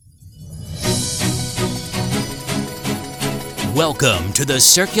Welcome to the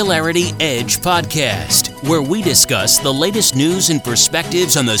Circularity Edge podcast, where we discuss the latest news and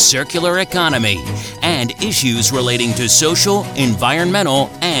perspectives on the circular economy and issues relating to social, environmental,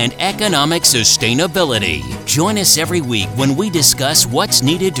 and economic sustainability. Join us every week when we discuss what's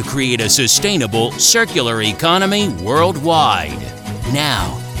needed to create a sustainable circular economy worldwide.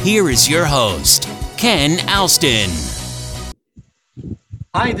 Now, here is your host, Ken Alston.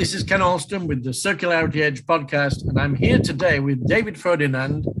 Hi, this is Ken Alston with the Circularity Edge podcast, and I'm here today with David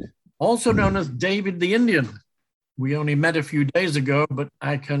Ferdinand, also known as David the Indian. We only met a few days ago, but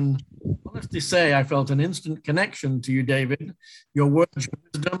I can honestly say I felt an instant connection to you, David, your words, your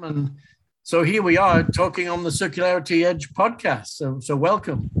wisdom, and so here we are talking on the Circularity Edge podcast. So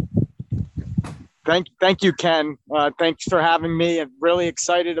welcome. Thank you, Ken. Thanks for having me. I'm really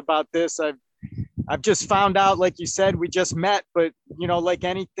excited about this. I've just found out, like you said, we just met, but you know, like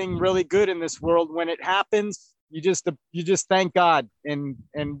anything really good in this world, when it happens, you just thank God, and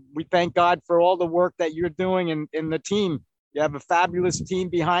we thank God for all the work that you're doing and the team. You have a fabulous team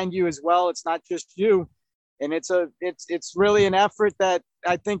behind you as well. It's not just you, and it's really an effort that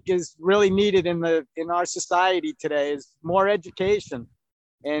I think is really needed in our society today. Is more education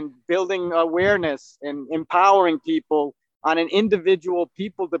and building awareness and empowering people on an individual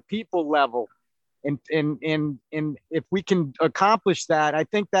people-to-people level. And if we can accomplish that, I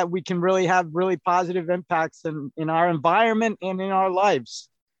think that we can really have really positive impacts in our environment and in our lives.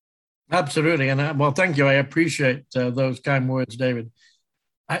 Absolutely. And well, thank you. I appreciate those kind words, David.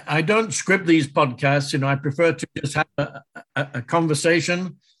 I don't script these podcasts. You know, I prefer to just have a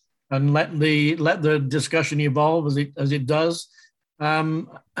conversation and let the discussion evolve as it does. And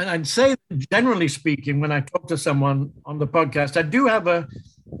I'd say, generally speaking, when I talk to someone on the podcast, I do have a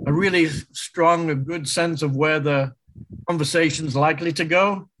really strong, a good sense of where the conversation's likely to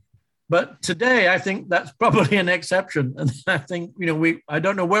go. But today, I think that's probably an exception. And I think, you know, I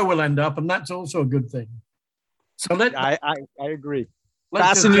don't know where we'll end up, and that's also a good thing. So I agree.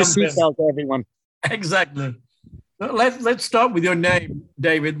 Fasten your seatbelt, everyone. Exactly. Let's start with your name,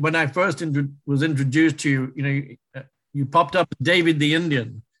 David. When I first was introduced to you, you know, you popped up as David the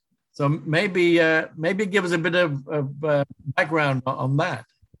Indian. So maybe give us a bit of background on that.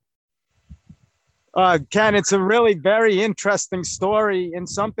 Ken, it's a really very interesting story, and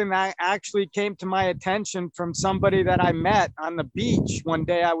something that actually came to my attention from somebody that I met on the beach. One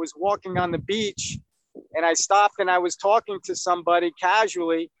day I was walking on the beach and I stopped and I was talking to somebody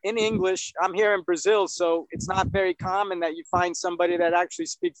casually in English. I'm here in Brazil, so it's not very common that you find somebody that actually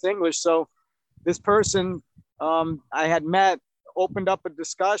speaks English. So this person I had met opened up a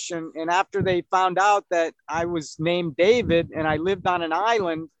discussion, and after they found out that I was named David and I lived on an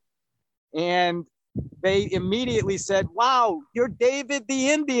island, and they immediately said, "Wow, you're David the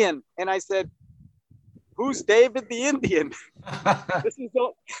Indian." And I said, "Who's David the Indian?"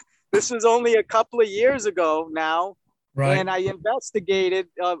 This is only a couple of years ago now. Right. And I investigated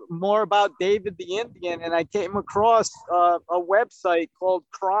more about David the Indian, and I came across a website called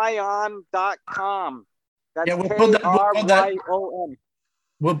cryon.com. That's Kryon.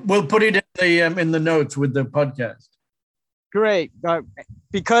 We'll put it in the notes with the podcast. Great.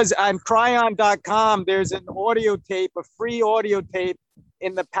 Because on cryon.com, there's an audio tape, a free audio tape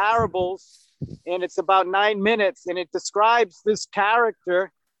in the parables, and it's about 9 minutes, and it describes this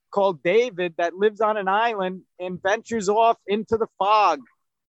character called David that lives on an island and ventures off into the fog.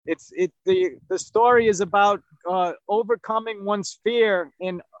 The story is about overcoming one's fear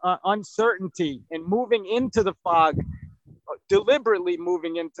and uncertainty and moving into the fog, deliberately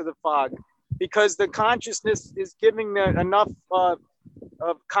moving into the fog, because the consciousness is giving enough of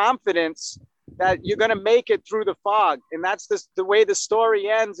confidence that you're going to make it through the fog. And that's the way the story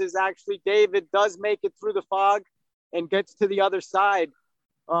ends, is actually David does make it through the fog and gets to the other side.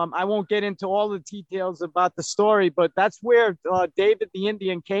 I won't get into all the details about the story, but that's where David the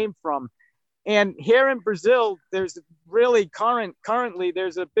Indian came from. And here in Brazil, there's really currently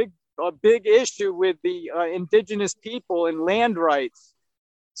there's a big issue with the indigenous people and land rights.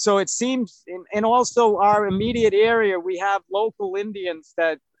 So it seems, and also our immediate area, we have local Indians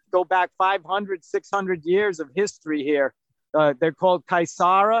that go back 500, 600 years of history here. They're called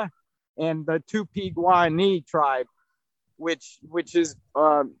Kaisara and the Tupi-Guarani tribe, which is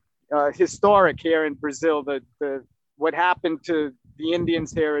historic here in Brazil. What happened to the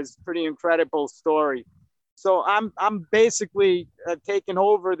Indians here is a pretty incredible story. So I'm basically taking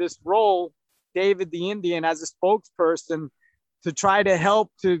over this role, David the Indian, as a spokesperson to try to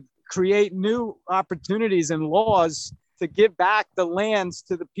help to create new opportunities and laws to give back the lands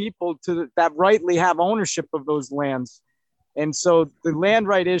to the people that rightly have ownership of those lands. And so the land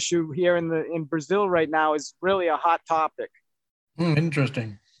right issue here in Brazil right now is really a hot topic.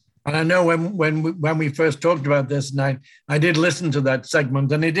 Interesting. And I know when we first talked about this, and I did listen to that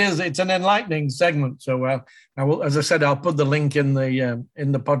segment, and it's an enlightening segment. So I will, as I said, I'll put the link in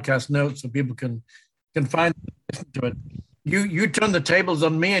the podcast notes so people can find it, listen to it. You turned the tables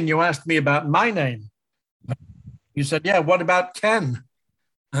on me and you asked me about my name. You said, "Yeah, what about Ken?"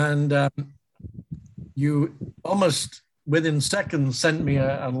 And you almost within seconds sent me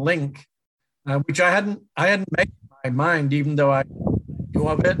a link, which I hadn't made in my mind, even though I knew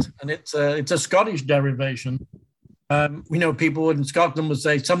of it, and it's a Scottish derivation. People in Scotland would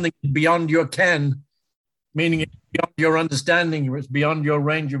say something beyond your ken, meaning it's beyond your understanding, or it's beyond your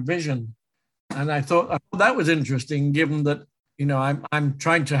range of vision. And I thought that was interesting, given that I'm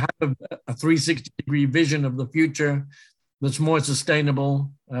trying to have a 360-degree vision of the future that's more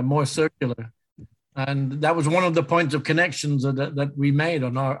sustainable, more circular. And that was one of the points of connections that we made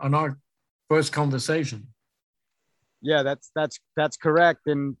on our first conversation. Yeah, that's correct.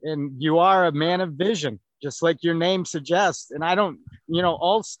 And you are a man of vision, just like your name suggests. And I don't,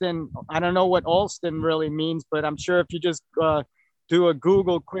 Alston, I don't know what Alston really means, but I'm sure if you just do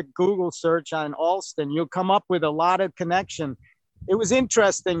a quick Google search on Alston, you'll come up with a lot of connection. It was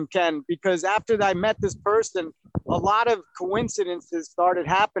interesting, Ken, because after I met this person, a lot of coincidences started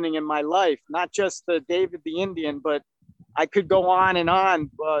happening in my life, not just the David the Indian, but I could go on and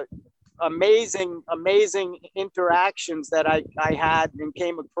on. Amazing interactions that I had and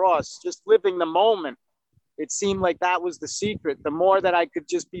came across, just living the moment. It seemed like that was the secret. The more that I could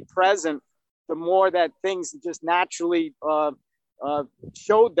just be present, the more that things just naturally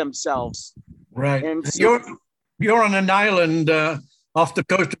showed themselves. Right. And so, you're on an island off the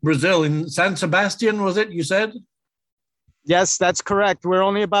coast of Brazil in San Sebastian, was it, you said? Yes, that's correct. We're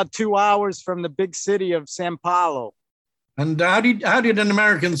only about 2 hours from the big city of Sao Paulo. And how did an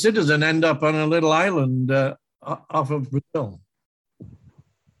American citizen end up on a little island off of Brazil?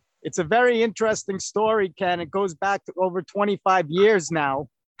 It's a very interesting story, Ken. It goes back to over 25 years now.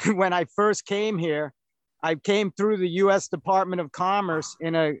 When I first came here, I came through the U.S. Department of Commerce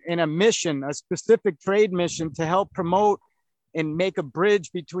in a mission, a specific trade mission to help promote and make a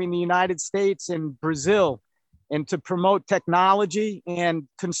bridge between the United States and Brazil, and to promote technology and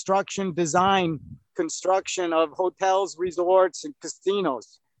construction of hotels, resorts, and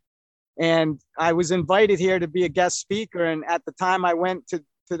casinos. And I was invited here to be a guest speaker. And at the time I went to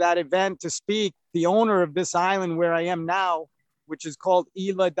that event to speak, the owner of this island where I am now, which is called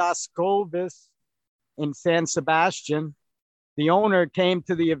Ilha das Coves in San Sebastian, the owner came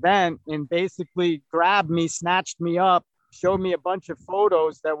to the event and basically grabbed me, snatched me up, showed me a bunch of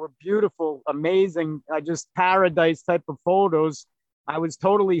photos that were beautiful, amazing, just paradise type of photos. I was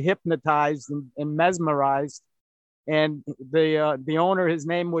totally hypnotized and mesmerized. And the owner, his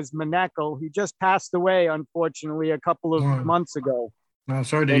name was Maneko. He just passed away, unfortunately, a couple of months ago. Oh,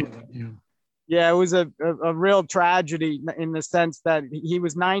 sorry to hear that. Yeah, it was a real tragedy in the sense that he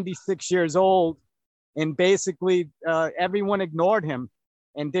was 96 years old, and basically everyone ignored him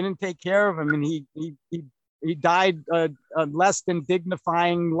and didn't take care of him. And he died a less than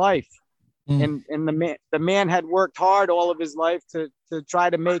dignifying life. And the man had worked hard all of his life to try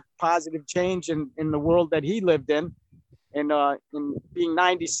to make positive change in the world that he lived in. And in being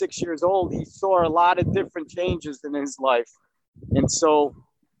 96 years old, he saw a lot of different changes in his life. And so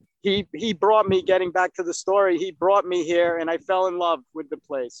he brought me, getting back to the story, he brought me here, and I fell in love with the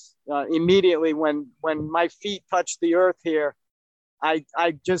place immediately. When my feet touched the earth here, I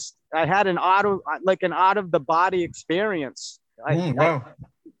had an out of the body experience. Wow.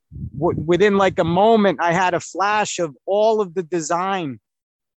 Within like a moment, I had a flash of all of the design.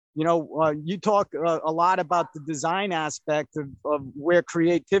 You talk a lot about the design aspect of where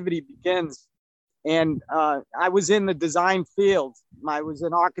creativity begins. And I was in the design field. I was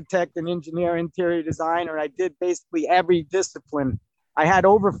an architect, an engineer, interior designer. I did basically every discipline. I had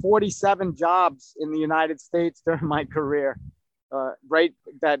over 47 jobs in the United States during my career,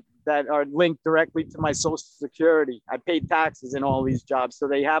 that are linked directly to my Social Security. I paid taxes in all these jobs, so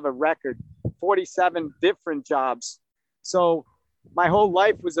they have a record, 47 different jobs. So my whole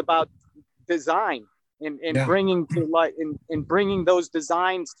life was about design and bringing to life and bringing those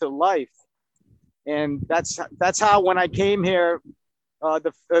designs to life. And that's how, when I came here,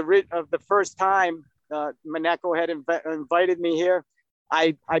 the first time Maneko had invited me here,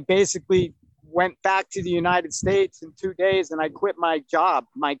 I basically went back to the United States in 2 days, and I quit my job,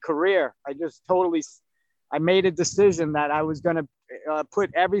 my career. I made a decision that I was going to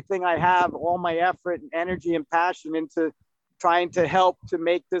put everything I have, all my effort and energy and passion, into trying to help to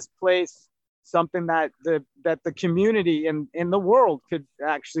make this place something that the community in the world could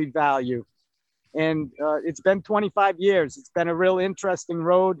actually value. And it's been 25 years. It's been a real interesting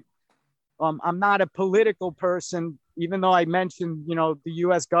road. I'm not a political person, even though I mentioned, the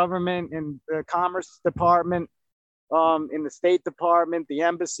U.S. government and the Commerce Department, in the State Department, the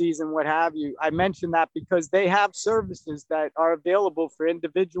embassies and what have you. I mention that because they have services that are available for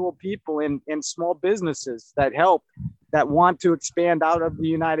individual people and small businesses that want to expand out of the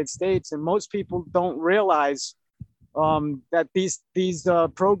United States. And most people don't realize that these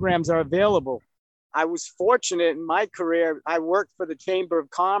programs are available. I was fortunate in my career. I worked for the Chamber of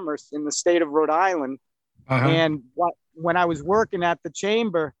Commerce in the state of Rhode Island. And when I was working at the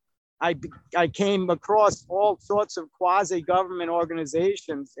Chamber, I came across all sorts of quasi-government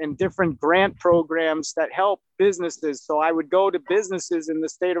organizations and different grant programs that help businesses. So I would go to businesses in the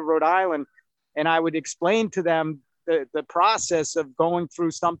state of Rhode Island and I would explain to them the process of going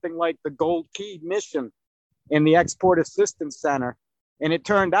through something like the Gold Key mission in the Export Assistance Center. And it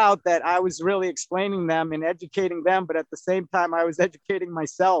turned out that I was really explaining them and educating them, but at the same time, I was educating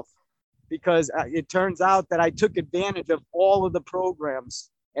myself, because it turns out that I took advantage of all of the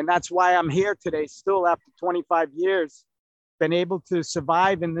programs. And that's why I'm here today, still after 25 years, been able to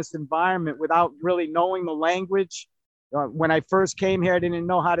survive in this environment without really knowing the language. When I first came here, I didn't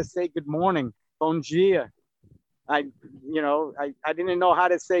know how to say good morning, bon dia. I didn't know how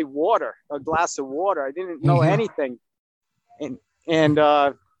to say water, a glass of water. I didn't know anything. And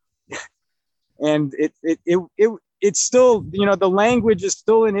it's still, the language is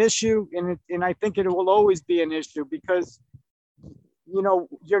still an issue, and I think it will always be an issue, because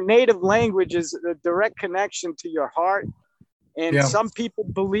your native language is a direct connection to your heart. And some people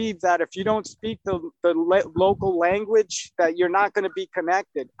believe that if you don't speak the local language, that you're not going to be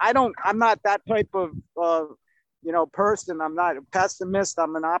connected. I'm not that type of person. I'm not a pessimist.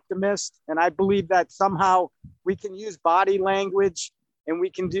 I'm an optimist. And I believe that somehow we can use body language and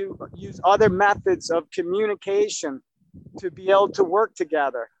we can use other methods of communication to be able to work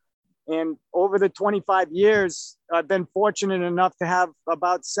together. And over the 25 years, I've been fortunate enough to have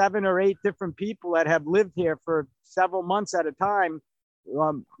about 7 or 8 different people that have lived here for several months at a time,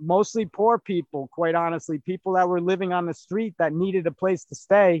 mostly poor people, quite honestly, people that were living on the street that needed a place to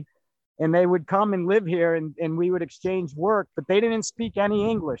stay. And they would come and live here, and we would exchange work, but they didn't speak any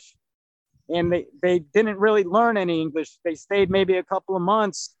English. And they didn't really learn any English. They stayed maybe a couple of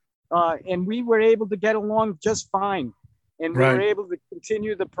months, and we were able to get along just fine. And we were able to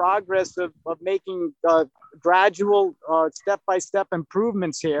continue the progress of making gradual step-by-step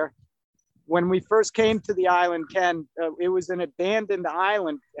improvements here. When we first came to the island, Ken, it was an abandoned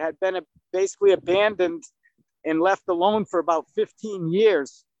island. It had been basically abandoned and left alone for about 15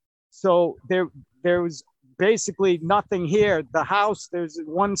 years. So there was basically nothing here. The house, there's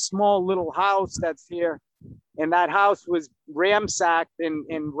one small little house that's here, and that house was ransacked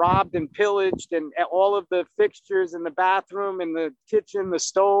and robbed and pillaged, and all of the fixtures in the bathroom and the kitchen, the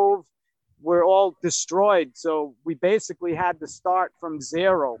stove, were all destroyed. So we basically had to start from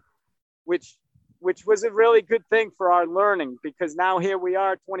zero, which was a really good thing for our learning, because now here we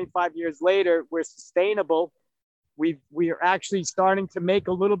are 25 years later, we're sustainable. We are actually starting to make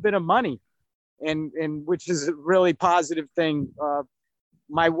a little bit of money, and which is a really positive thing.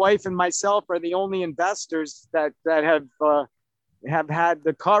 My wife and myself are the only investors that have had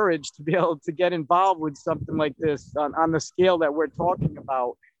the courage to be able to get involved with something like this on the scale that we're talking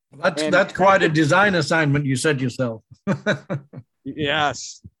about. That's quite a design assignment, you said yourself.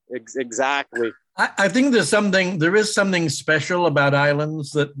 Yes, exactly. I think there is something special about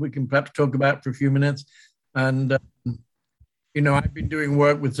islands that we can perhaps talk about for a few minutes. And, I've been doing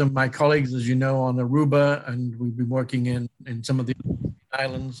work with some of my colleagues, as you know, on Aruba, and we've been working in some of the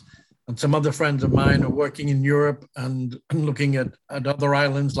islands. And some other friends of mine are working in Europe and looking at other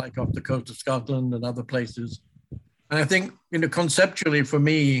islands, like off the coast of Scotland and other places. And I think, conceptually for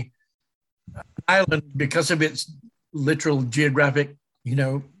me, island, because of its literal geographic,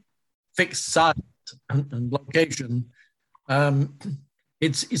 fixed site and location,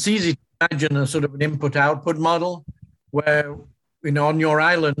 it's easy to imagine a sort of an input-output model where, on your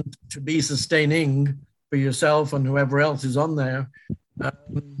island, to be sustaining for yourself and whoever else is on there,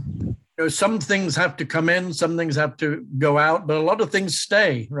 some things have to come in, some things have to go out, but a lot of things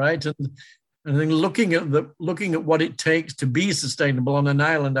stay, right? And I think looking at what it takes to be sustainable on an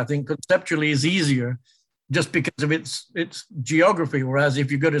island, I think conceptually is easier, just because of its geography. Whereas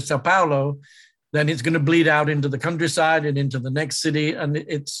if you go to Sao Paulo, then it's going to bleed out into the countryside and into the next city, and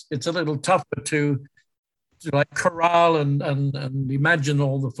it's a little tougher to like corral and imagine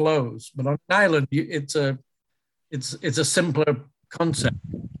all the flows. But on an island, it's a simpler concept.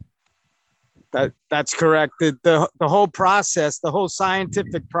 That's correct. The whole process, the whole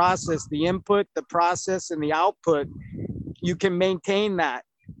scientific process, the input, the process, and the output, you can maintain that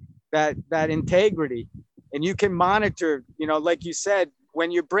integrity, and you can monitor. Like you said,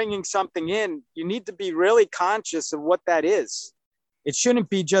 when you're bringing something in, you need to be really conscious of what that is. It shouldn't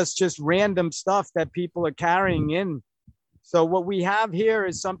be just random stuff that people are carrying in. So what we have here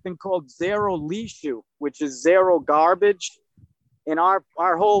is something called zero leishu, which is zero garbage. And our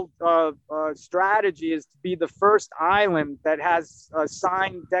whole strategy is to be the first island that has a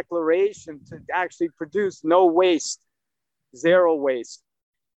signed declaration to actually produce no waste, zero waste,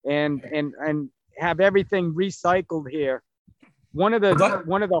 and have everything recycled here. One of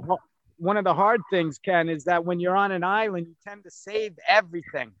the hard things, Ken, is that when you're on an island, you tend to save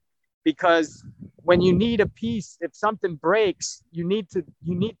everything, because when you need a piece, if something breaks, you need to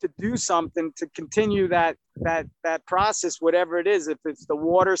do something to continue that process, whatever it is. If it's the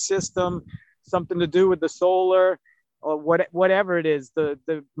water system, something to do with the solar, or whatever it is,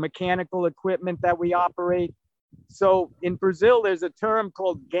 the mechanical equipment that we operate. So in Brazil, there's a term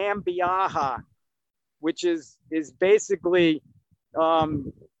called gambiarra, which is basically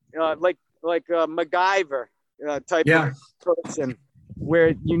like a MacGyver type of person,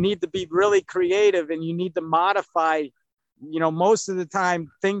 where you need to be really creative and you need to modify. Most of the time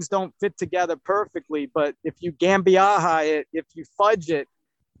things don't fit together perfectly, but if you gambiarra it, if you fudge it,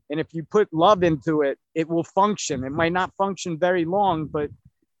 and if you put love into it, it will function. It might not function very long, but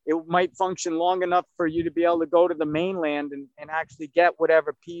it might function long enough for you to be able to go to the mainland and actually get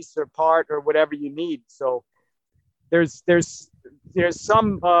whatever piece or part or whatever you need. So there's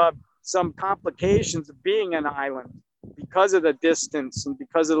some complications of being an island because of the distance and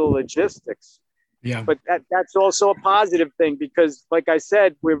because of the logistics. Yeah. But that's also a positive thing, because like I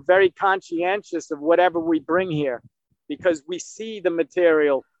said, we're very conscientious of whatever we bring here, because we see the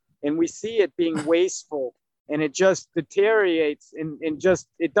material and we see it being wasteful, and it just deteriorates and just,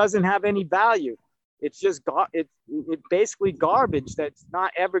 it doesn't have any value. It's just, it's basically garbage that's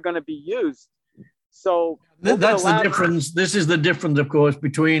not ever going to be used. So that's the difference. This is the difference, of course,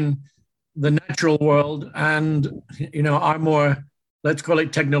 between the natural world and, our more, let's call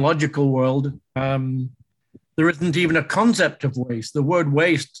it, technological world. There isn't even a concept of waste. The word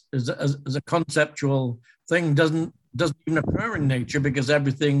waste as a conceptual thing doesn't even occur in nature, because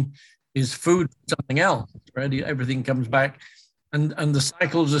everything is food for something else, right? Everything comes back, and the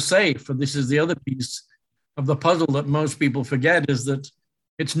cycles are safe. And this is the other piece of the puzzle that most people forget, is that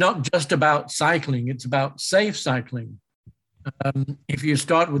it's not just about cycling, it's about safe cycling. If you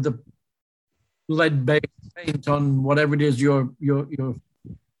start with the lead-based paint on whatever it is you're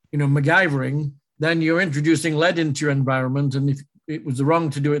MacGyvering, then you're introducing lead into your environment. And if it was wrong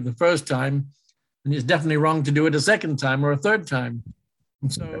to do it the first time, and it's definitely wrong to do it a second time or a third time.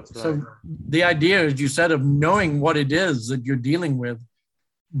 And so the idea, as you said, of knowing what it is that you're dealing with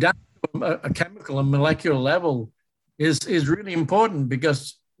down to a chemical and molecular level is really important,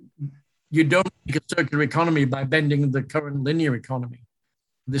 because you don't make a circular economy by bending the current linear economy.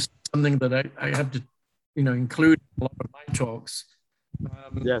 This is something that I have to, include in a lot of my talks.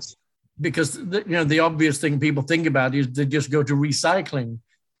 Yes. Because the obvious thing people think about is they just go to recycling,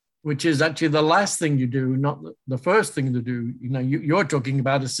 which is actually the last thing you do, not the first thing to do. You're talking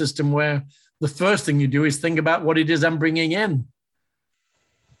about a system where the first thing you do is think about what it is I'm bringing in.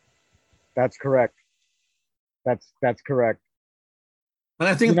 That's correct. That's correct. And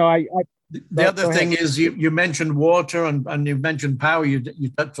I think the other thing is you mentioned water and you mentioned power. You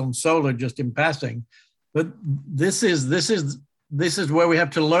touched on solar just in passing, but this is where we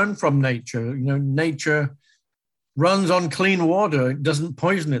have to learn from nature. Nature runs on clean water. It doesn't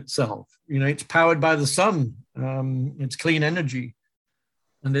poison itself. It's powered by the sun. It's clean energy,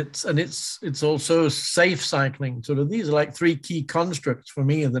 and it's also safe cycling. So these are like three key constructs for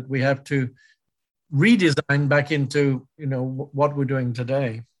me that we have to redesign back into what we're doing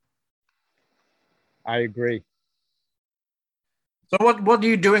today. I agree. So what are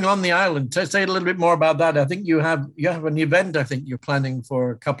you doing on the island? Say a little bit more about that. I think you have an event. I think you're planning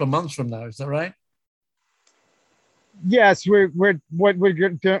for a couple of months from now. Is that right? Yes, what we're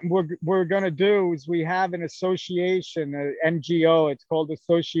going to do is we have an association, an NGO. It's called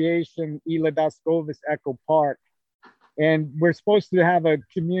Association Ilha das Covas Eco Park, and we're supposed to have a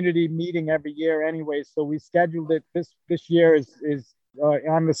community meeting every year anyway. So we scheduled it. This year is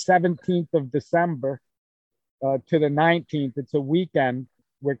on the 17th of December to the 19th. It's a weekend.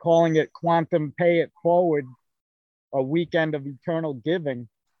 We're calling it Quantum Pay It Forward, a weekend of eternal giving,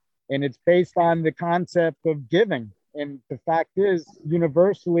 and it's based on the concept of giving. And the fact is,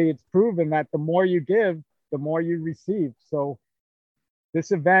 universally, it's proven that the more you give, the more you receive. So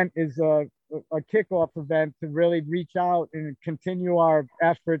this event is a kickoff event to really reach out and continue our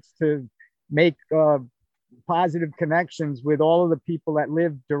efforts to make positive connections with all of the people that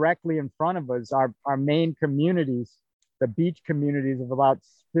live directly in front of us, our main communities, the beach communities of about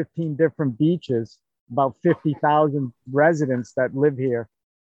 15 different beaches, about 50,000 residents that live here.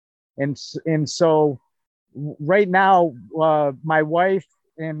 And so right now, my wife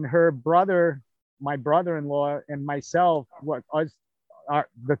and her brother, my brother-in-law, and myself,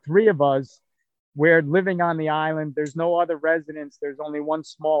 the three of us, we're living on the island. There's no other residents. There's only one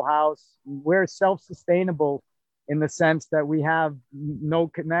small house. We're self-sustainable in the sense that we have no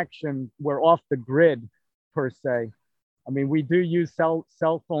connection. We're off the grid, per se. I mean, we do use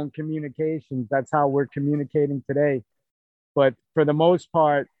cell phone communications. That's how we're communicating today. But for the most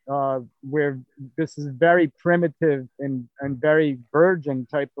part, this is very primitive and very virgin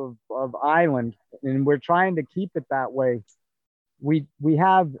type of island, and we're trying to keep it that way. We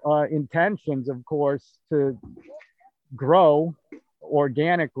have intentions, of course, to grow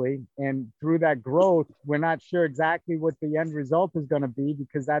organically, and through that growth, we're not sure exactly what the end result is going to be,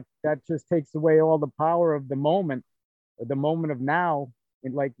 because that just takes away all the power of the moment of now.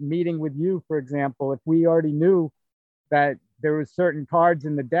 And like meeting with you, for example, if we already knew that there were certain cards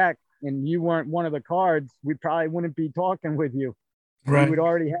in the deck and you weren't one of the cards, we probably wouldn't be talking with you. Right. We would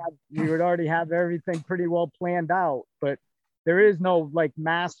already have everything pretty well planned out, but there is no like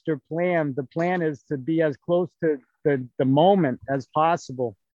master plan. The plan is to be as close to the moment as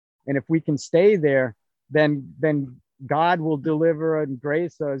possible. And if we can stay there, then God will deliver and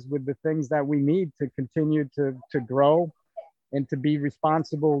grace us with the things that we need to continue to grow and to be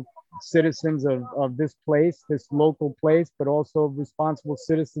responsible citizens of this place, this local place, but also responsible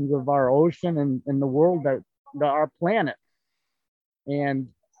citizens of our ocean and the world, our planet. And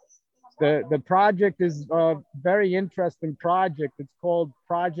the project is a very interesting project. It's called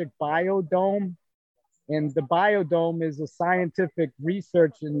Project Biodome. And the Biodome is a scientific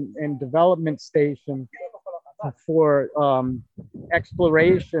research and development station for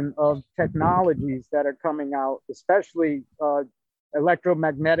exploration of technologies that are coming out, especially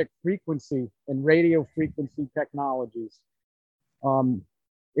electromagnetic frequency and radio frequency technologies.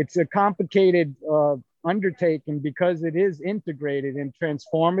 It's a complicated undertaking because it is integrated and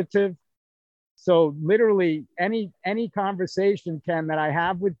transformative. So literally any conversation, Ken, that I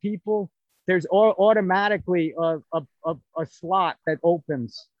have with people, there's automatically a slot that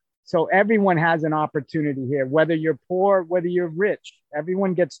opens. So everyone has an opportunity here, whether you're poor, whether you're rich,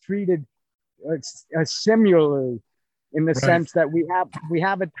 everyone gets treated similarly, in the sense that we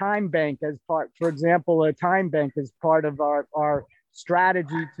have a time bank as part, for example, a time bank is part of our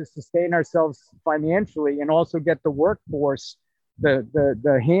strategy to sustain ourselves financially and also get the workforce,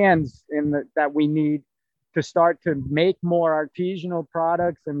 the hands that we need to start to make more artisanal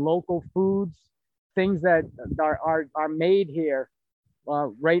products and local foods, things that are made here.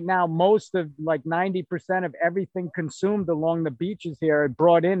 Right now, most of like 90% of everything consumed along the beaches here are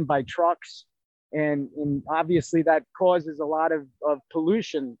brought in by trucks. And obviously that causes a lot of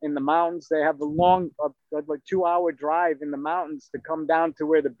pollution in the mountains. They have a long, like 2-hour drive in the mountains to come down to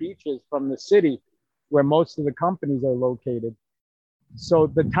where the beach is from the city, where most of the companies are located. So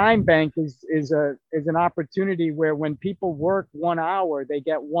the time bank is an opportunity where when people work 1 hour, they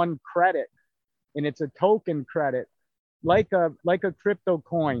get 1 credit, and it's a token credit, like a crypto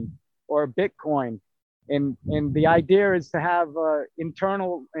coin or a Bitcoin. And the idea is to have an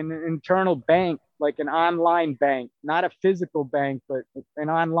internal bank, like an online bank, not a physical bank, but an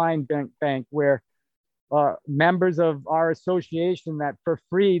online bank where members of our association, that for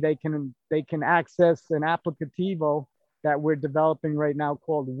free they can access an applicativo that we're developing right now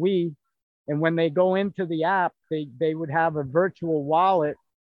called We. And when they go into the app, they would have a virtual wallet,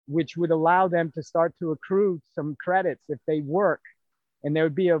 which would allow them to start to accrue some credits if they work. And there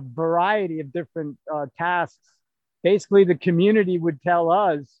would be a variety of different tasks. Basically, the community would tell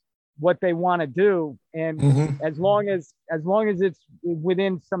us what they want to do, and as long as it's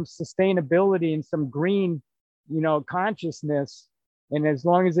within some sustainability and some green, consciousness, and as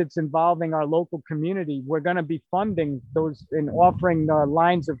long as it's involving our local community, we're going to be funding those and offering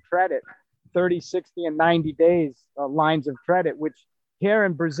lines of credit, 30, 60, and 90 days lines of credit, which here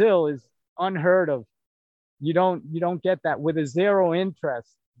in Brazil is unheard of. You don't get that with a zero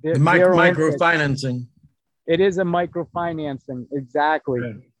interest. Microfinancing. It is a microfinancing, exactly.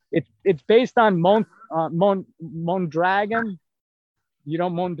 Yeah. It's based on Mondragon. You know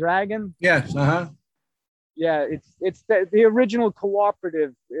Mondragon? Yes. Yeah, it's the original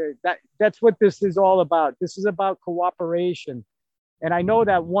cooperative. That's what this is all about. This is about cooperation. And I know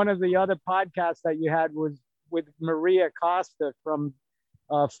that one of the other podcasts that you had was with Maria Costa from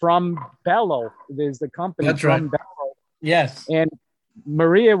from Bello. There's the company That's from right. Bello. Yes. And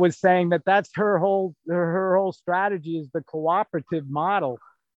Maria was saying that that's her whole strategy is the cooperative model.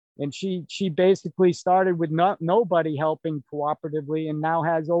 And she basically started with nobody helping cooperatively, and now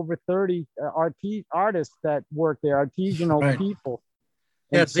has over 30 artists that work there, artisanal Right. people.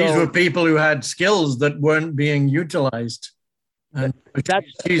 Yes, these were people who had skills that weren't being utilized. And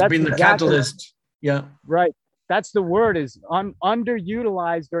she's been the catalyst. Yeah. Right. That's the word, is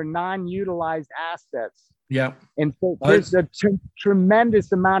underutilized or non-utilized assets. Yeah. And so there's a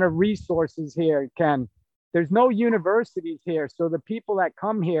tremendous amount of resources here, Ken. There's no universities here. So the people that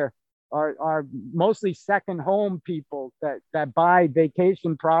come here are mostly second home people that buy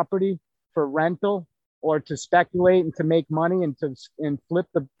vacation property for rental or to speculate and to make money and flip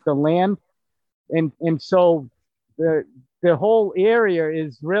the land. And so the whole area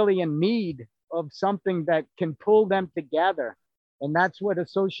is really in need of something that can pull them together. And that's what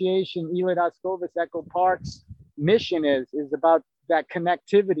Association Ely Daskovas Echo Park's mission is about that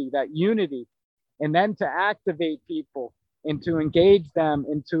connectivity, that unity, and then to activate people and to engage them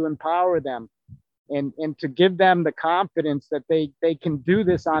and to empower them and to give them the confidence that they can do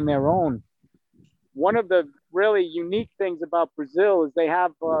this on their own. One of the really unique things about Brazil is they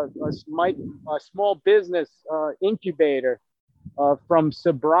have a small business incubator from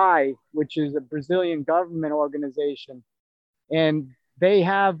Sebrae, which is a Brazilian government organization. And they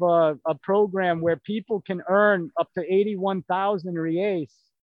have a program where people can earn up to 81,000 reais,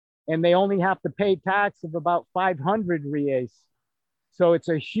 and they only have to pay tax of about 500 reais. So it's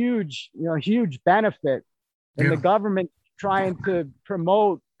a huge benefit. And the government trying to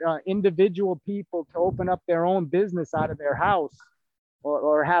promote individual people to open up their own business out of their house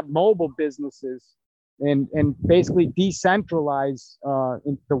or have mobile businesses and basically decentralize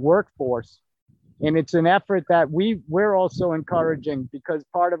the workforce. And it's an effort that we're also encouraging, because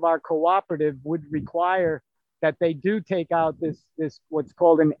part of our cooperative would require that they do take out this what's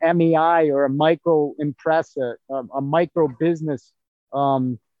called an MEI, or a micro impresa, a micro business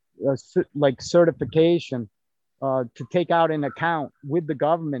like certification to take out an account with the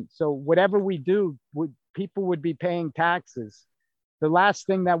government. So whatever we do, people would be paying taxes. The last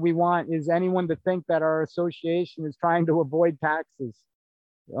thing that we want is anyone to think that our association is trying to avoid taxes.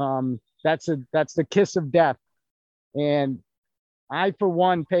 That's the kiss of death. And I, for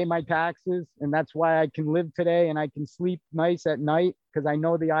one, pay my taxes, and that's why I can live today and I can sleep nice at night, because I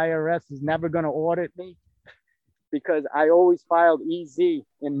know the IRS is never going to audit me, because I always filed EZ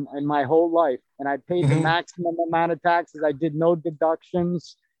in my whole life, and I paid the maximum amount of taxes. I did no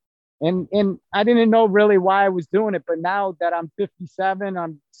deductions, and I didn't know really why I was doing it. But now that I'm 57,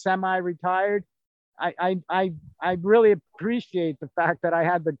 I'm semi-retired, I really appreciate the fact that I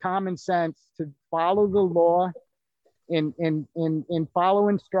had the common sense to follow the law and follow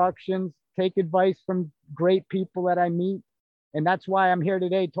instructions, take advice from great people that I meet. And that's why I'm here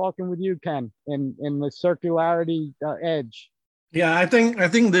today talking with you, Ken, in the circularity edge. Yeah, I think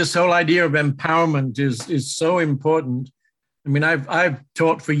this whole idea of empowerment is so important. I mean, I've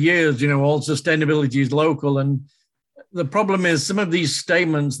taught for years, all sustainability is local. And the problem is some of these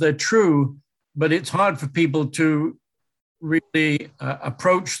statements, they're true, but it's hard for people to really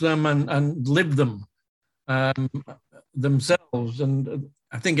approach them and live them themselves. And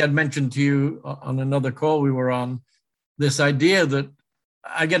I think I'd mentioned to you on another call we were on, this idea that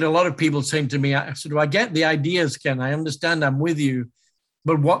I get a lot of people saying to me, I said, well, I get the ideas, Ken, I understand, I'm with you,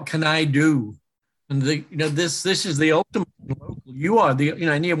 but what can I do? And this is the ultimate local. You are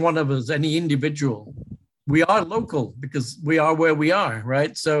any one of us, any individual, we are local because we are where we are,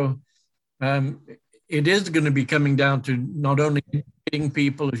 right? So it is going to be coming down to not only educating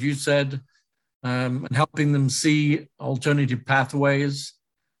people, as you said, and helping them see alternative pathways,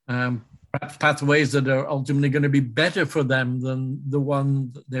 perhaps pathways that are ultimately going to be better for them than the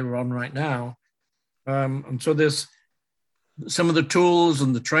one that they're on right now. And so there's some of the tools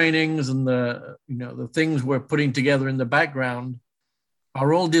and the trainings and the things we're putting together in the background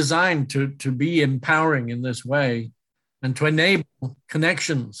are all designed to be empowering in this way and to enable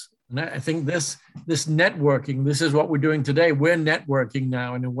connections. And I think this networking, this is what we're doing today. We're networking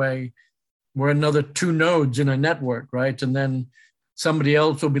now in a way. We're another two nodes in a network, right? And then somebody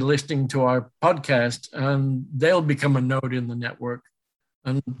else will be listening to our podcast and they'll become a node in the network.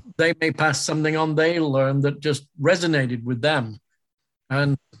 And they may pass something on they learned that just resonated with them.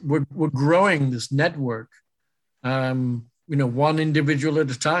 And we're growing this network, one individual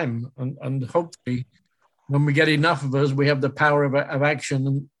at a time. And hopefully, when we get enough of us, we have the power of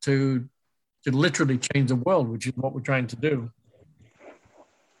action to literally change the world, which is what we're trying to do.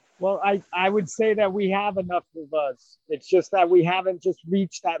 Well, I would say that we have enough of us. It's just that we haven't just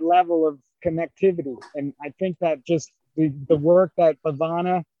reached that level of connectivity. And I think that just the work that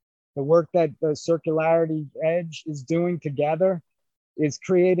Ivana, the work that the Circularity Edge is doing together is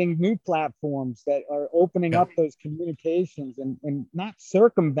creating new platforms that are opening up those communications and not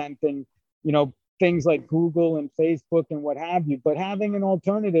circumventing, things like Google and Facebook and what have you, but having an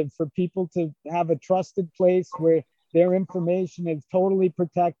alternative for people to have a trusted place where their information is totally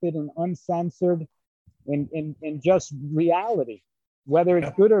protected and uncensored in just reality, whether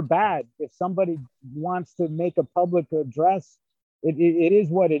it's good or bad. If somebody wants to make a public address, it is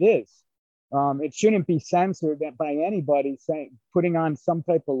what it is. It shouldn't be censored by anybody putting on some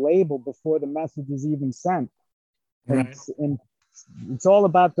type of label before the message is even sent. Right. And it's all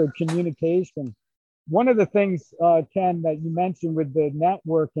about the communication. One of the things, Ken, that you mentioned with the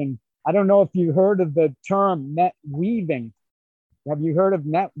networking, I don't know if you heard of the term net weaving. Have you heard of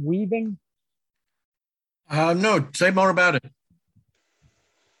net weaving? No, say more about it.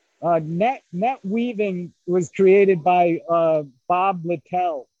 Net weaving was created by Bob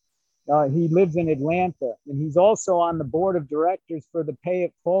Littell. He lives in Atlanta, and he's also on the board of directors for the Pay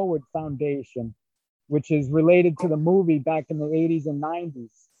It Forward Foundation, which is related to the movie back in the 80s and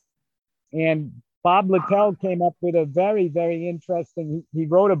 90s. And Bob Littell came up with a very, very interesting, he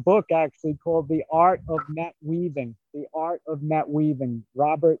wrote a book actually called The Art of Net Weaving, The Art of Net Weaving,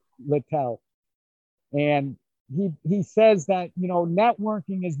 Robert Littell. And he says that,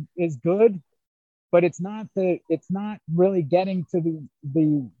 networking is good, but it's not really getting to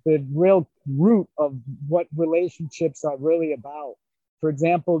the real root of what relationships are really about. For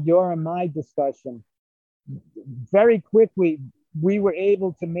example, your and my discussion, very quickly, we were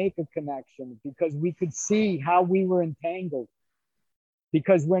able to make a connection because we could see how we were entangled,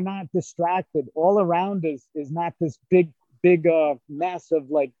 because we're not distracted. All around us is not this big mess of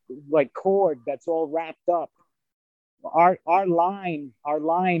like cord that's all wrapped up. Our line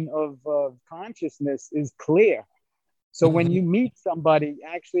of consciousness is clear. So when you meet somebody,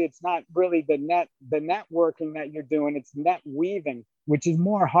 actually, it's not really the networking that you're doing. It's net weaving, which is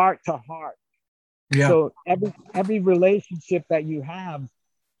more heart to heart. Yeah. So every relationship that you have,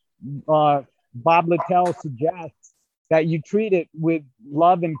 Bob Littell suggests that you treat it with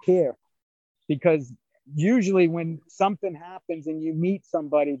love and care, because usually when something happens and you meet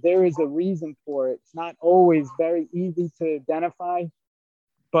somebody, there is a reason for it. It's not always very easy to identify,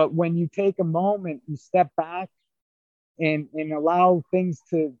 but when you take a moment, you step back and allow things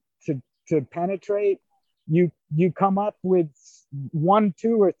to penetrate, you come up with 1,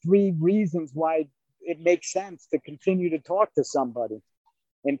 2, or 3 reasons why it makes sense to continue to talk to somebody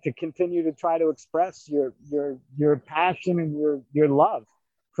and to continue to try to express your passion and your love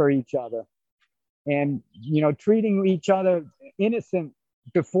for each other. And, treating each other innocent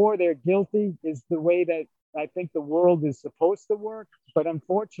before they're guilty is the way that I think the world is supposed to work. But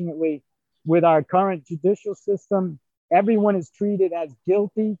unfortunately, with our current judicial system, everyone is treated as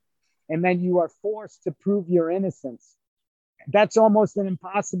guilty, and then you are forced to prove your innocence. That's almost an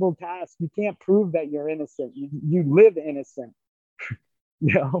impossible task. You can't prove that you're innocent. You live innocent.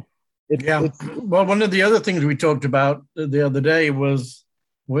 Well, one of the other things we talked about the other day was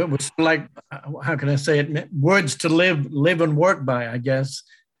like, how can I say it? Words to live and work by, I guess.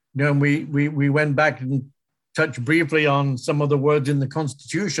 And we went back and touched briefly on some of the words in the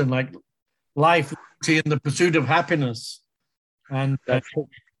Constitution, like life, liberty, and the pursuit of happiness. And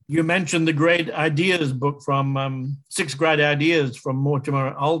you mentioned the Great Ideas book from 6 Great Ideas from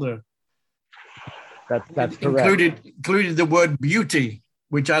Mortimer Adler. That's correct. Included the word beauty,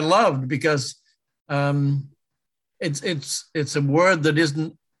 which I loved because it's a word that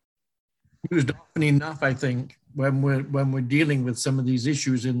isn't used often enough, I think, when we're dealing with some of these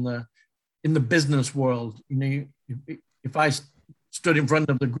issues in the business world. If I stood in front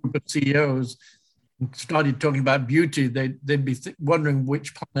of the group of CEOs and started talking about beauty, they'd be wondering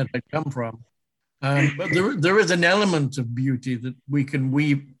which planet I'd come from. But there is an element of beauty that we can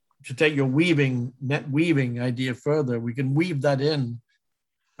weave. To take your net weaving idea further, we can weave that in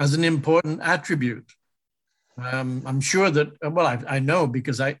as an important attribute. I'm sure that, I know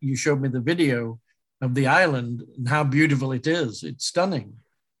because you showed me the video of the island and how beautiful it is. It's stunning.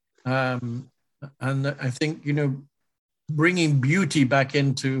 And I think, bringing beauty back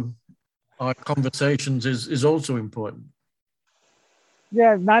into our conversations is also important.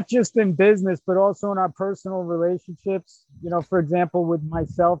 Yeah, not just in business, but also in our personal relationships. For example, with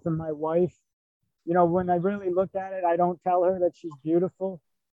myself and my wife, when I really look at it, I don't tell her that she's beautiful.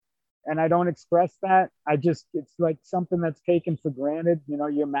 And I don't express that. It's like something that's taken for granted.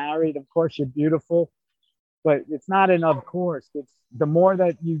 You're married, of course, you're beautiful. but it's not an of course. It's the more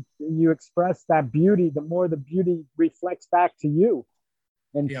that you express that beauty, the more the beauty reflects back to you.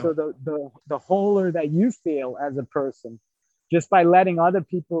 And so the wholer that you feel as a person, just by letting other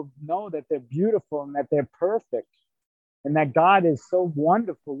people know that they're beautiful and that they're perfect and that God is so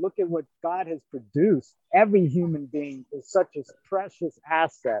wonderful. Look at what God has produced. Every human being is such a precious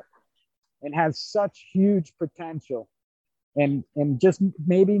asset and has such huge potential, and just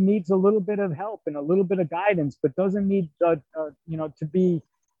maybe needs a little bit of help and a little bit of guidance, but doesn't need to be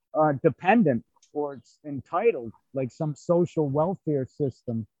dependent or entitled like some social welfare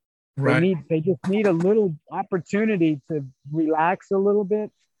system. Right. They just need a little opportunity to relax a little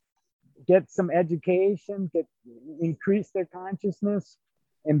bit, get some education, increase their consciousness,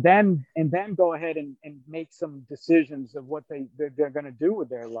 and then go ahead and make some decisions of what they're going to do with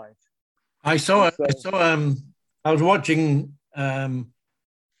their life. I was watching a program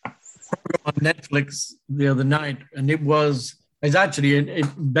on Netflix the other night, and it's actually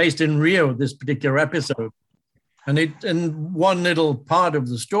based in Rio, this particular episode. And one little part of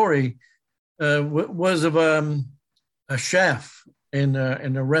the story was of a chef in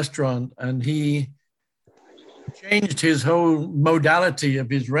a restaurant, and he changed his whole modality of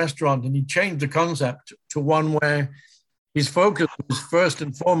his restaurant, and he changed the concept to one where his focus was first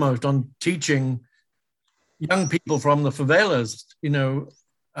and foremost on teaching young people from the favelas,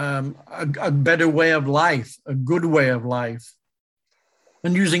 a better way of life, a good way of life,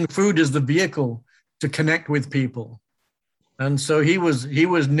 and using food as the vehicle to connect with people. And so he was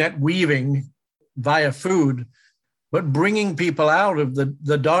net weaving via food, but bringing people out of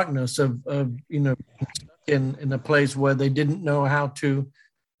the darkness of in a place where they didn't know how to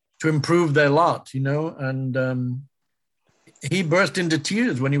improve their lot, and he burst into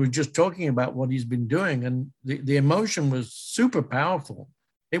tears when he was just talking about what he's been doing, and the emotion was super powerful.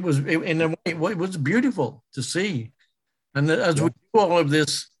 It was beautiful to see. And as we do all of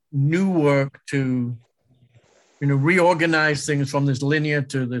this new work to, reorganize things from this linear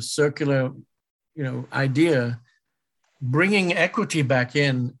to this circular, idea, bringing equity back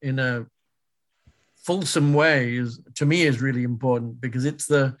in a fulsome way to me is really important, because it's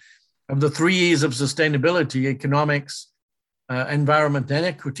of the 3 E's of sustainability: economics, environment, and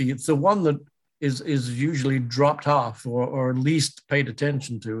equity. It's the one that is usually dropped off or least paid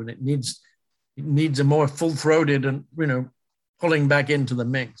attention to, and it needs a more full-throated and pulling back into the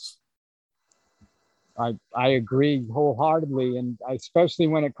mix. I agree wholeheartedly, and especially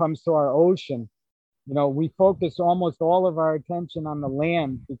when it comes to our ocean. We focus almost all of our attention on the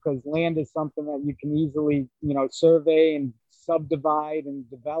land, because land is something that you can easily survey and subdivide and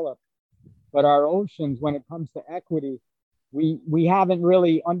develop. But our oceans, when it comes to equity, we haven't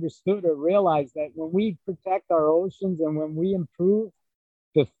really understood or realized that when we protect our oceans and when we improve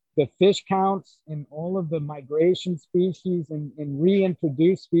the fish counts and all of the migration species and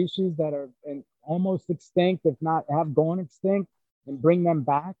reintroduce species that are almost extinct, if not have gone extinct, and bring them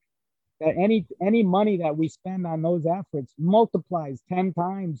back, that any money that we spend on those efforts multiplies 10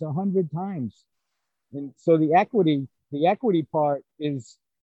 times, 100 times. And so the equity part is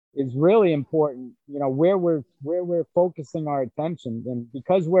really important, where we're focusing our attention. And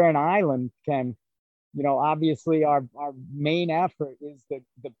because we're an island, Ken, obviously our main effort is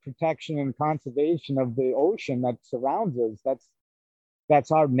the protection and conservation of the ocean that surrounds us.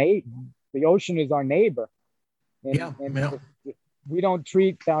 That's our the ocean is our neighbor. And if we don't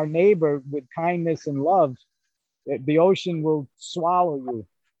treat our neighbor with kindness and love, the ocean will swallow you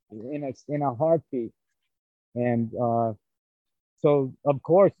in a heartbeat. And so of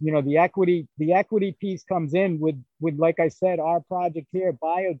course, the equity piece comes in with, like I said, our project here,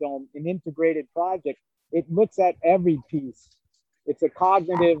 Biodome, an integrated project. It looks at every piece. It's a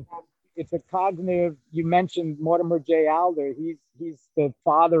cognitive. You mentioned Mortimer J. Alder. He's the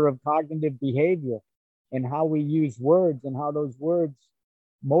father of cognitive behavior, and how we use words and how those words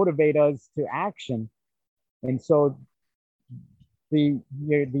motivate us to action. And so the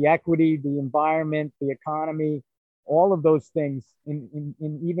equity, the environment, the economy, all of those things, in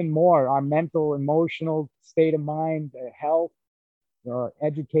even more, our mental, emotional state of mind, health,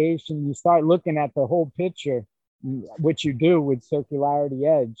 education. You start looking at the whole picture, which you do with Circularity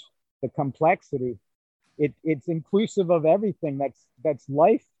Edge, the complexity. It's inclusive of everything that's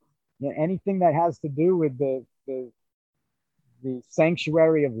life. Anything that has to do with the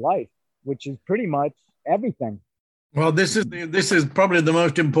sanctuary of life, which is pretty much everything. Well, this is probably the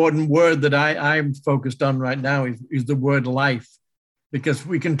most important word that I'm focused on right now is the word life, because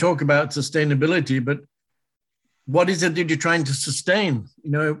we can talk about sustainability, but what is it that you're trying to sustain?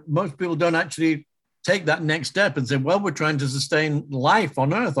 Most people don't actually take that next step and say, well, we're trying to sustain life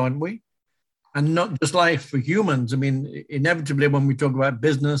on Earth, aren't we? and not just life for humans. I mean, inevitably, when we talk about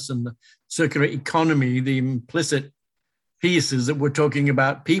business and the circular economy, the implicit piece is that we're talking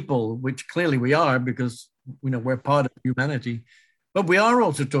about people, which clearly we are because we're part of humanity. But we are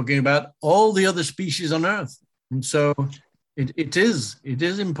also talking about all the other species on Earth. And so it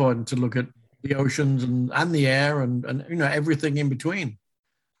is important to look at the oceans and the air and everything in between.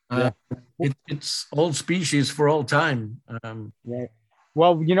 It's all species for all time. Yeah.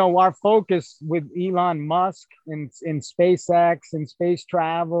 Well, our focus with Elon Musk in SpaceX and space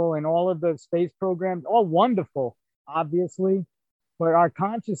travel and all of the space programs, all wonderful, obviously, but our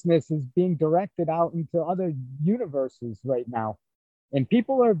consciousness is being directed out into other universes right now. And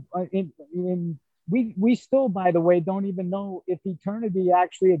people are we still, by the way, don't even know if eternity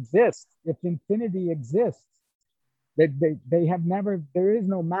actually exists, if infinity exists. They have never, there is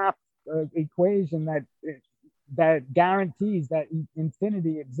no math equation that guarantees that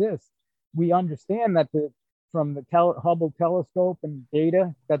infinity exists. We understand that from the Hubble telescope and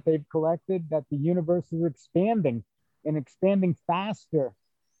data that they've collected, that the universe is expanding and expanding faster.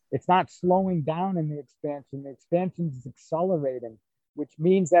 It's not slowing down in the expansion. The expansion is accelerating, which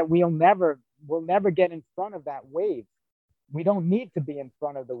means that we'll never get in front of that wave. We don't need to be in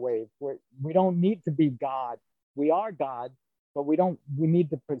front of the wave. We don't need to be God. We are God, but we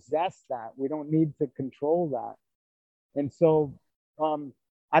need to possess that. We don't need to control that. And so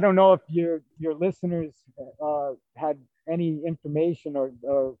I don't know if your listeners had any information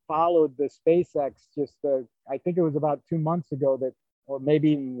or followed the SpaceX, I think it was about 2 months ago or maybe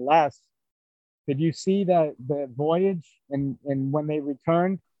even less. Did you see the voyage and when they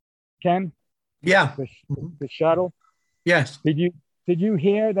returned, Ken? Yeah. The shuttle? Yes. Did you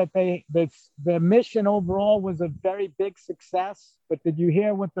hear that the mission overall was a very big success, but did you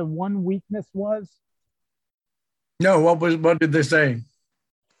hear what the one weakness was? No, what did they say?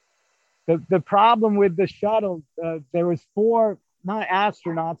 The problem with the shuttle, there was 4, not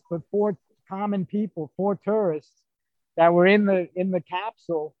astronauts, but 4 common people, 4 tourists that were in the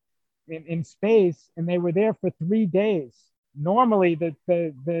capsule in space, and they were there for 3 days. Normally,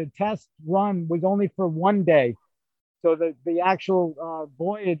 the test run was only for 1 day. So the actual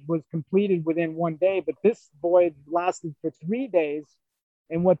voyage was completed within 1 day, but this voyage lasted for 3 days.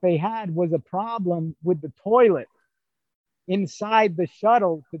 And what they had was a problem with the toilet. Inside the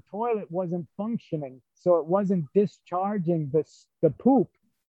shuttle, the toilet wasn't functioning, so it wasn't discharging the poop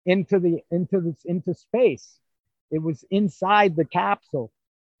into space. It was inside the capsule,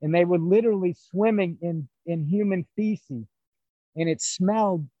 and they were literally swimming in human feces, and it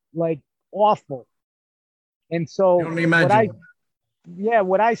smelled like awful. And so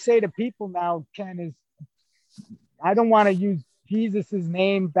what I say to people now, Ken, is I don't want to use Jesus's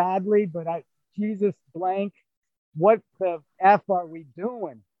name badly, but Jesus blank. What the F are we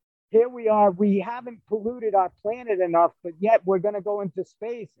doing? Here we are. We haven't polluted our planet enough, but yet we're going to go into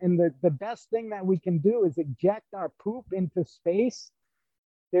space. And the best thing that we can do is eject our poop into space.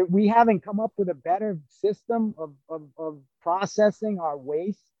 We haven't come up with a better system of processing our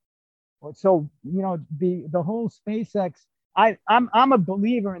waste. So, the whole SpaceX, I'm a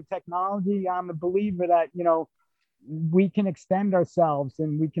believer in technology. I'm a believer that, we can extend ourselves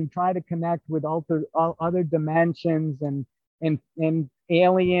and we can try to connect with other dimensions and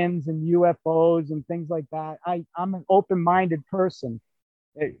aliens and UFOs and things like that. I'm an open-minded person.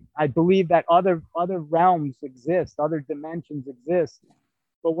 I believe that other realms exist, other dimensions exist.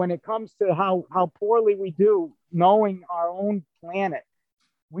 But when it comes to how poorly we do knowing our own planet,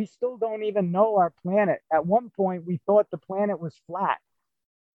 we still don't even know our planet. At one point, we thought the planet was flat.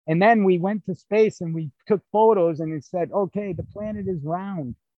 And then we went to space and we took photos and it said, okay, the planet is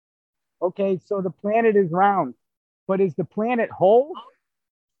round. Okay, so the planet is round. But is the planet whole?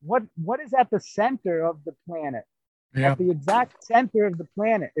 What is at the center of the planet? Yeah. At the exact center of the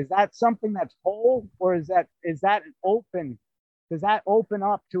planet? Is that something that's whole, or is that open? Does that open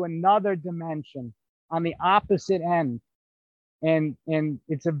up to another dimension on the opposite end? And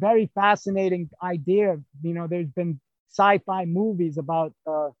it's a very fascinating idea. There's been sci-fi movies about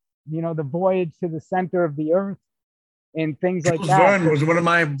the voyage to the center of the earth and things like that. Jules Verne was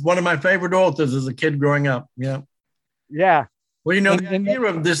one of my favorite authors as a kid growing up. Yeah. Yeah.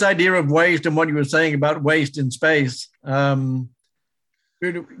 Well, this idea of waste and what you were saying about waste in space, to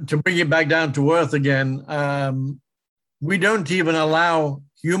bring it back down to earth again, we don't even allow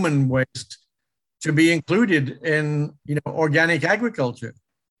human waste to be included in organic agriculture.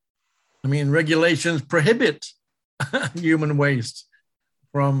 I mean, regulations prohibit human waste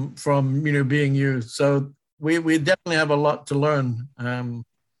from being used. So we definitely have a lot to learn.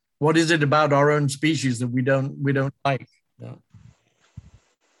 What is it about our own species that we don't like?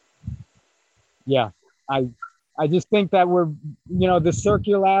 Yeah, I just think that we're, the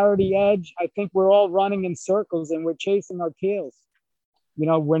circularity edge. I think we're all running in circles and we're chasing our tails.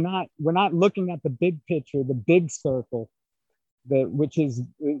 We're not looking at the big picture, the big circle, which is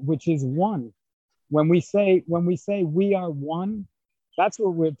one. When we say we are one, that's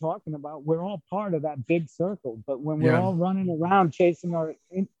what we're talking about. We're all part of that big circle. But when we're all running around chasing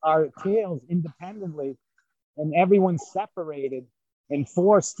our tails independently, and everyone's separated and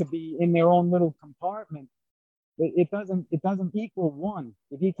forced to be in their own little compartment, it doesn't equal one.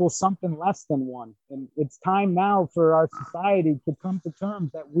 It equals something less than one. And it's time now for our society to come to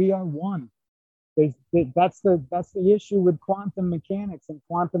terms that we are one. That's the issue with quantum mechanics and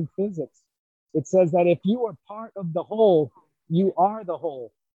quantum physics. It says that if you are part of the whole, you are the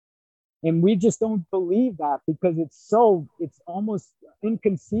whole. And we just don't believe that, because it's almost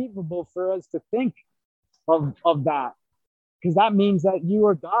inconceivable for us to think of that, because that means that you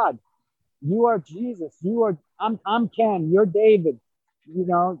are God, you are Jesus, I'm Ken, you're David,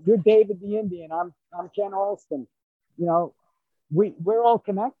 you're David the Indian, I'm Ken Alston. We're all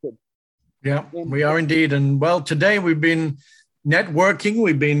connected. Yeah, we are indeed. And well, today we've been networking,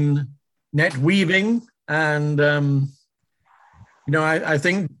 we've been net weaving, and I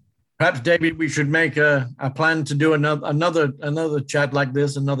think perhaps, David, we should make a plan to do another chat like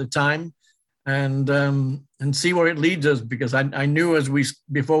this another time, and see where it leads us, because I knew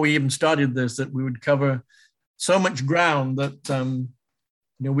before we even started this that we would cover so much ground that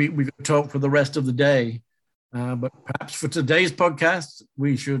we could talk for the rest of the day. But perhaps for today's podcast,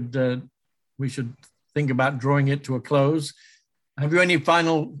 we should think about drawing it to a close. Have you any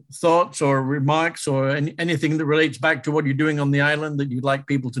final thoughts or remarks or anything that relates back to what you're doing on the island that you'd like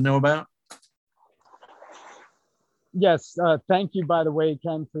people to know about? Yes. Thank you, by the way,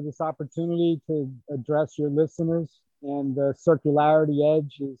 Ken, for this opportunity to address your listeners. And the Circularity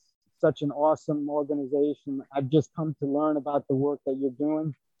Edge is such an awesome organization. I've just come to learn about the work that you're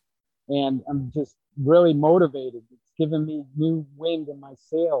doing, and I'm just really motivated. It's given me new wind in my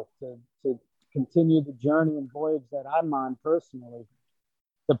sail to continue the journey and voyage that I'm on personally.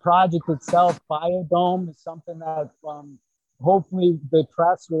 The project itself, Biodome, is something that hopefully the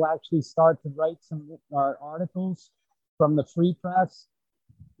press will actually start to write some articles from the free press,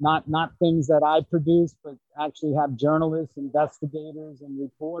 not things that I produce, but actually have journalists, investigators, and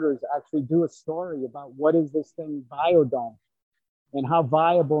reporters actually do a story about what is this thing Biodome and how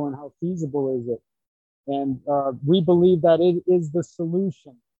viable and how feasible is it. And we believe that it is the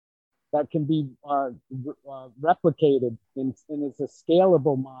solution that can be replicated, and it's a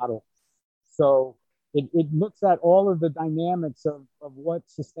scalable model. So it looks at all of the dynamics of what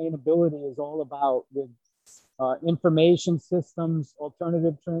sustainability is all about, with information systems,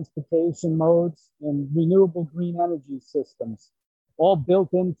 alternative transportation modes, and renewable green energy systems, all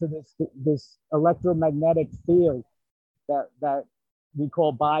built into this electromagnetic field that we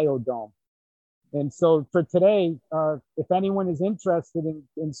call Biodome. And so for today, if anyone is interested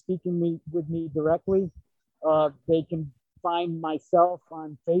in speaking with me directly, they can find myself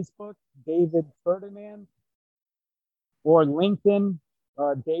on Facebook, David Ferdinand, or LinkedIn,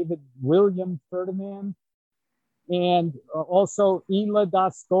 David William Ferdinand, and also Ila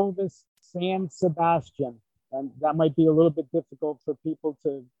Dascovis San Sebastian. And that might be a little bit difficult for people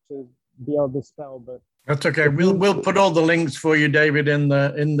to be able to spell, but that's okay. We'll put all the links for you, David, in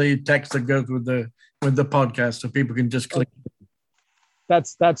the text that goes with the podcast, so people can just click.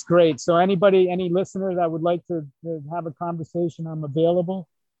 That's great. So any listener that would like to have a conversation, I'm available.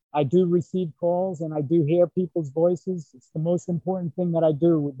 I do receive calls and I do hear people's voices. It's the most important thing that I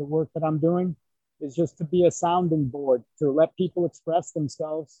do with the work that I'm doing, is just to be a sounding board, to let people express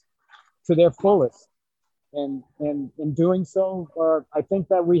themselves to their fullest. And in doing so, I think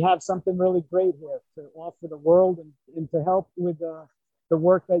that we have something really great here to offer the world, and to help with the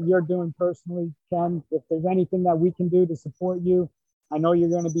work that you're doing personally, Ken. If there's anything that we can do to support you, I know you're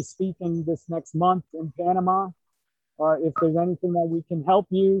going to be speaking this next month in Panama. If there's anything that we can help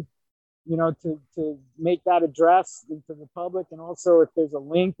you, to make that address into the public, and also if there's a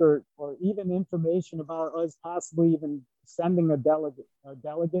link or even information about us possibly even sending a delegate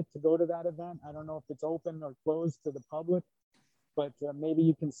to go to that event. I don't know if it's open or closed to the public, but maybe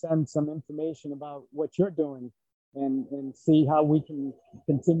you can send some information about what you're doing and see how we can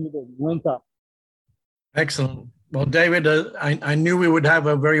continue to link up. Excellent. Well, David, I knew we would have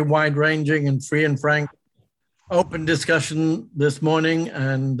a very wide-ranging and free and frank open discussion this morning,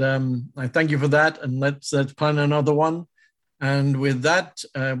 and I thank you for that, and let's plan another one. And with that,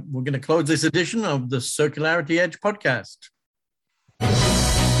 we're going to close this edition of the Circularity Edge podcast.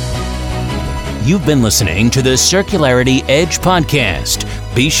 You've been listening to the Circularity Edge podcast,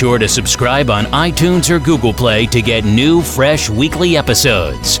 Be sure to subscribe on iTunes or Google Play to get new, fresh weekly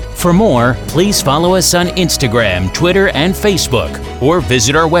episodes. For more, please follow us on Instagram, Twitter, and Facebook, or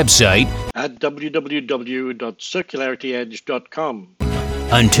visit our website at www.circularityedge.com.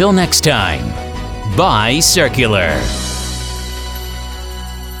 Until next time, buy circular.